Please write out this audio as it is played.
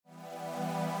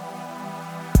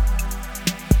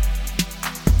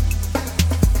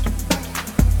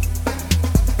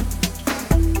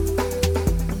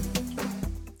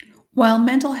While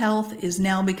mental health is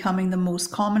now becoming the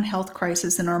most common health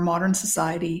crisis in our modern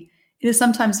society, it is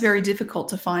sometimes very difficult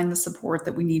to find the support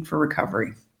that we need for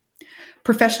recovery.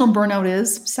 Professional burnout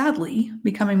is, sadly,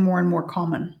 becoming more and more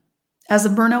common. As a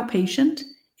burnout patient,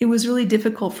 it was really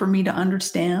difficult for me to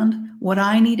understand what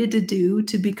I needed to do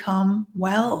to become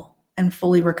well and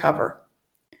fully recover.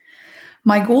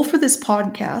 My goal for this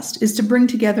podcast is to bring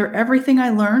together everything I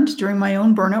learned during my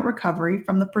own burnout recovery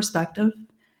from the perspective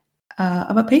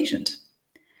of a patient.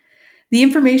 The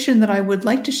information that I would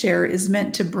like to share is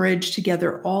meant to bridge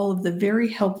together all of the very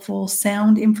helpful,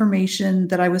 sound information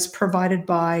that I was provided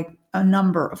by a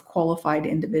number of qualified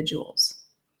individuals.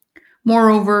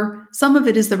 Moreover, some of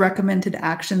it is the recommended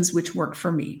actions which work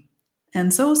for me.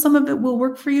 And so some of it will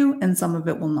work for you and some of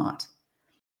it will not.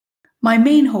 My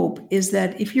main hope is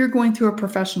that if you're going through a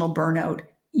professional burnout,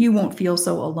 you won't feel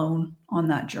so alone on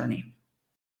that journey.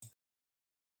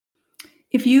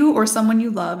 If you or someone you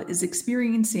love is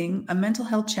experiencing a mental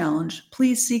health challenge,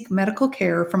 please seek medical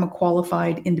care from a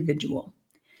qualified individual.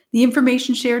 The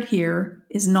information shared here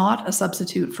is not a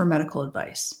substitute for medical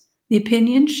advice. The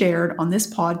opinions shared on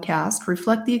this podcast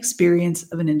reflect the experience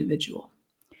of an individual.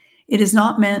 It is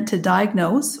not meant to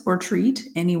diagnose or treat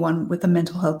anyone with a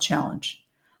mental health challenge.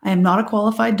 I am not a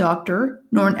qualified doctor,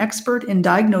 nor an expert in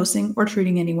diagnosing or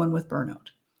treating anyone with burnout.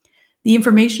 The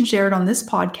information shared on this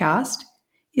podcast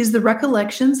is the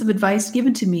recollections of advice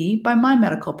given to me by my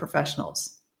medical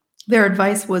professionals. Their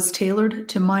advice was tailored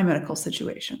to my medical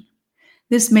situation.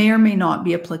 This may or may not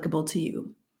be applicable to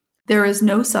you. There is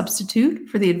no substitute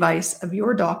for the advice of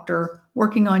your doctor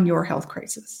working on your health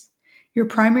crisis. Your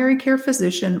primary care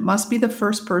physician must be the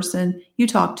first person you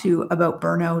talk to about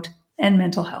burnout and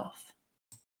mental health.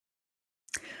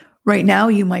 Right now,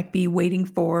 you might be waiting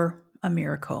for a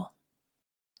miracle.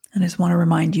 And I just want to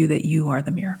remind you that you are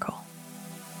the miracle.